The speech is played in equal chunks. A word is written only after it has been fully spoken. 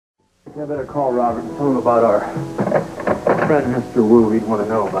I better call Robert and tell him about our friend, Mr. Wu. He'd want to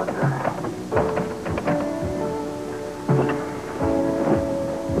know about that.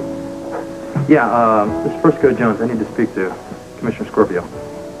 Yeah, this is Frisco Jones. I need to speak to Commissioner Scorpio.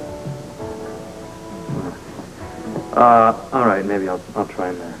 All right, maybe I'll try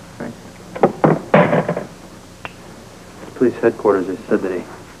him there. Thanks. Police headquarters, they said that he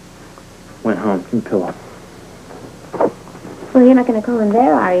went home. Give me a pillow. Well, you're not going to call him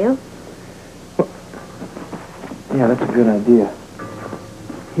there, are you? Well, yeah, that's a good idea.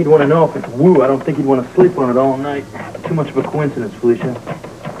 He'd want to know if it's Wu. I don't think he'd want to sleep on it all night. Too much of a coincidence, Felicia.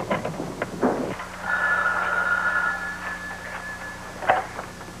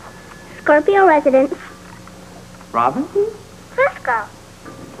 Scorpio residence. Robin? Frisco.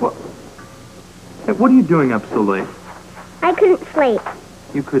 What? Hey, what are you doing up so late? I couldn't sleep.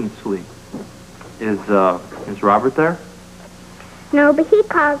 You couldn't sleep. Is Robert there? No, but he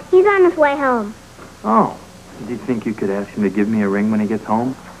called. He's on his way home. Oh. Do you think you could ask him to give me a ring when he gets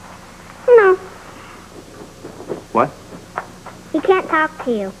home? No. What? He can't talk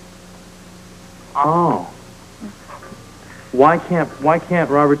to you. Oh. Why can't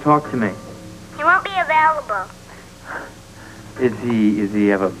Robert talk to me? He won't be available. Is he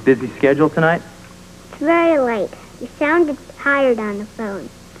have a busy schedule tonight? It's very late. He sounded tired on the phone.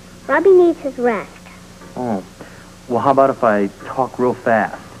 Robbie needs his rest. Oh. Well, how about if I talk real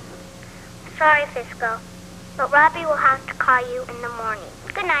fast? Sorry, Frisco, but Robbie will have to call you in the morning.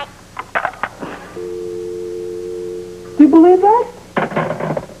 Good night. Do you believe that?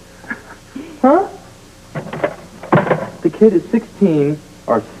 Huh? The kid is 16,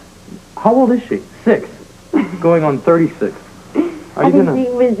 or how old is she? 6, going on 36. I think she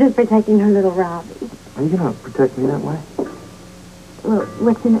was just protecting her little Robbie. Are you gonna protect me that way? Well,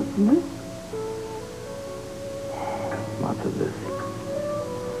 what's in it for me? Lots of this.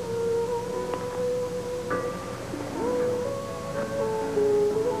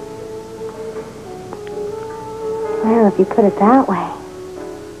 Well, if you put it that way.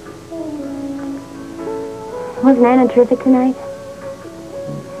 Wasn't Anna terrific tonight?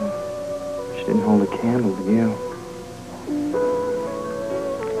 She didn't hold a candle to you.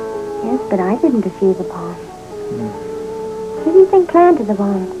 Yes, but I didn't defuse the bomb. Who do you think planted the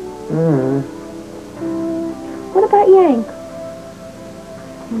bomb? What about Yank?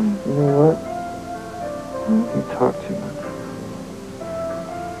 You know what? You talk too much.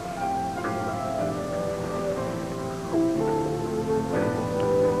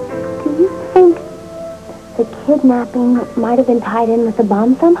 Do you think the kidnapping might have been tied in with the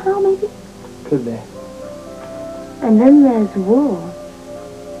bomb somehow, maybe? Could be. And then there's Wu.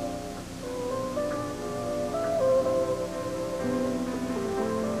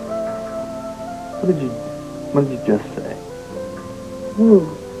 What did you just say? Wu.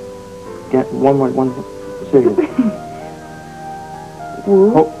 Get one more, Celia.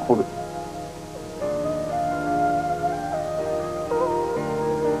 Wu? Hold it.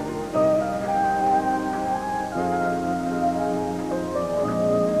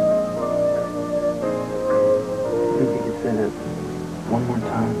 I think you could say that one more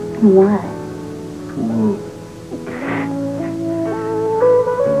time. What? Wu.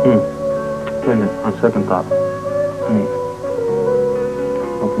 Wait a minute, on second thought. Honey,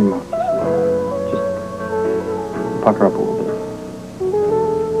 open your mouth just a little. Just pucker up a little bit.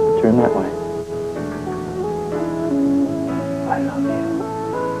 Turn that way. I love you.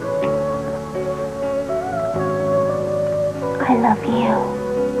 I love you.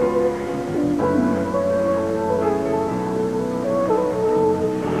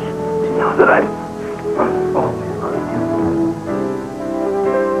 Do you know that I always love you?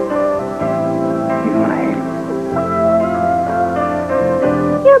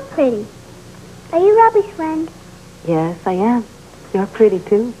 You're pretty. Are you Robbie's friend? Yes, I am. You're pretty,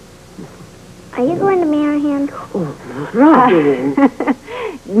 too. Are you going to marry him? Oh, Robbie.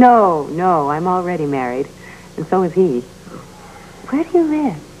 No, I'm already married. And so is he. Where do you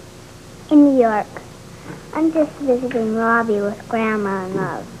live? In New York. I'm just visiting Robbie with Grandma and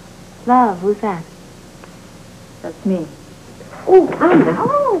Love. Love, who's that? That's me. Oh, Anna.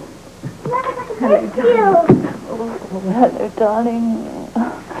 Oh! Hello, Thank you. Oh, hello, darling.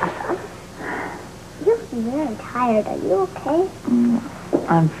 You look very tired. Are you okay?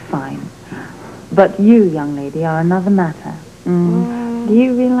 I'm fine. But you, young lady, are another matter. Do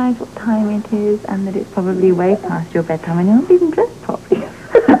you realize what time it is and that it's probably way past your bedtime and you're not even dressed properly?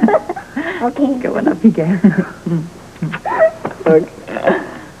 Okay. Go on, up you go. Okay.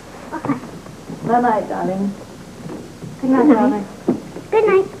 Good night, darling. Good night, darling. Good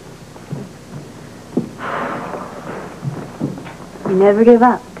night. You never give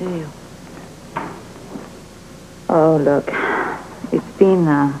up, do you? Oh, look, it's been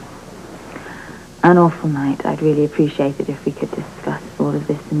an awful night. I'd really appreciate it if we could discuss all of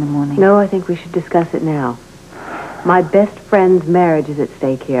this in the morning. No, I think we should discuss it now. My best friend's marriage is at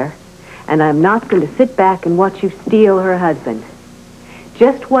stake here, and I'm not going to sit back and watch you steal her husband.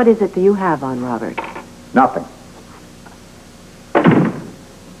 Just what is it that you have on Robert? Nothing.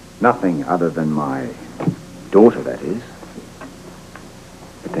 Nothing other than my daughter, that is.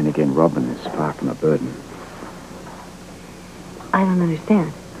 But then again, Robin is far from a burden. I don't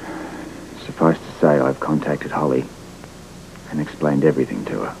understand. Suffice to say, I've contacted Holly and explained everything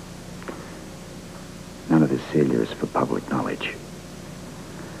to her. None of this, Celia, is for public knowledge.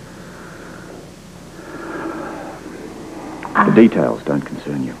 The details don't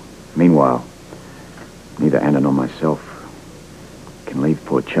concern you. Meanwhile, neither Anna nor myself can leave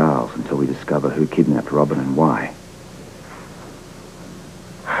Port Charles until we discover who kidnapped Robin and why.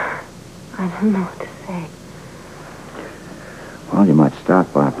 I don't know what to say. Well, you might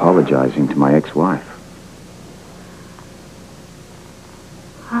start by apologizing to my ex-wife.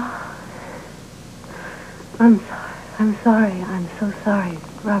 I'm sorry. I'm so sorry,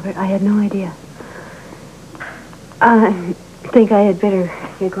 Robert. I had no idea. I think I had better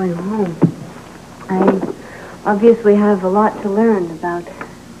get going home. I obviously have a lot to learn about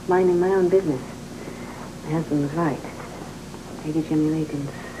minding my own business. My husband was right. Maybe Jimmy Lee can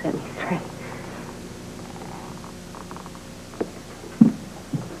set me straight.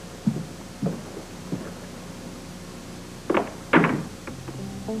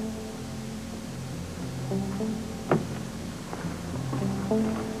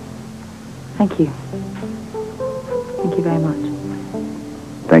 Thank you. Thank you very much.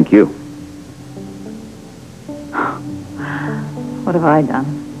 Thank you. What have I done?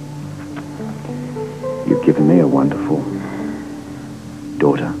 You've given me a wonderful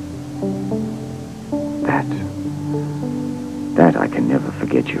daughter. That I can never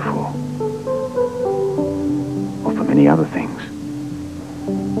forget you for. Or for many other things.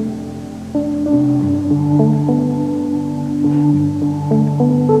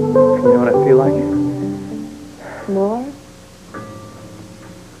 You know what I feel like? More?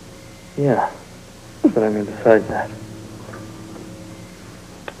 Yeah. But I mean, besides that,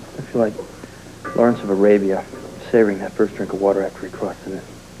 I feel like Lawrence of Arabia savoring that first drink of water after he crossed the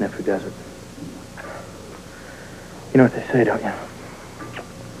Nefu Desert. You know what they say, don't you?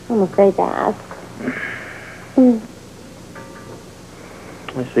 I'm afraid to ask.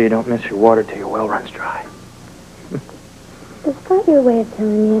 They say you don't miss your water till your well runs dry. Is that your way of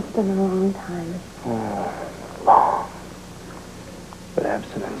telling me it's been a long time? Oh, long. But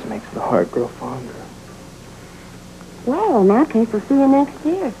abstinence makes the heart grow fonder. Well, in that case, we'll see you next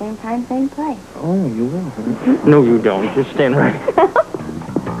year. Same time, same place. Oh, you will, huh? No, you don't. Just stand right.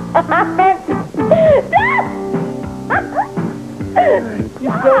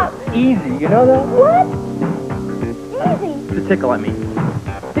 You're so easy, you know that? What? Easy. To tickle, I mean.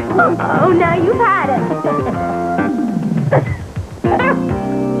 Oh, now you've had it.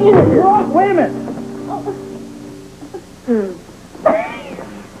 Wait a minute.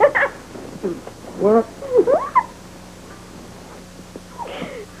 Where?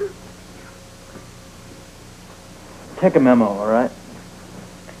 Take a memo, all right?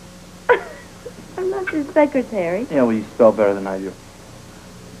 I'm not your secretary. Yeah, well, you spell better than I do.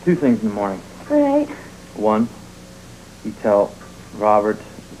 2 things in the morning. All right. 1, you tell Robert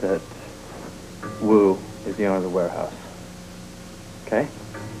that Wu is the owner of the warehouse. Okay?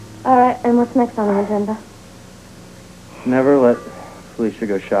 All right, and what's next on the agenda? Never let Felicia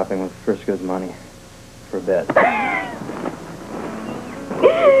go shopping with Frisco's money for a bet.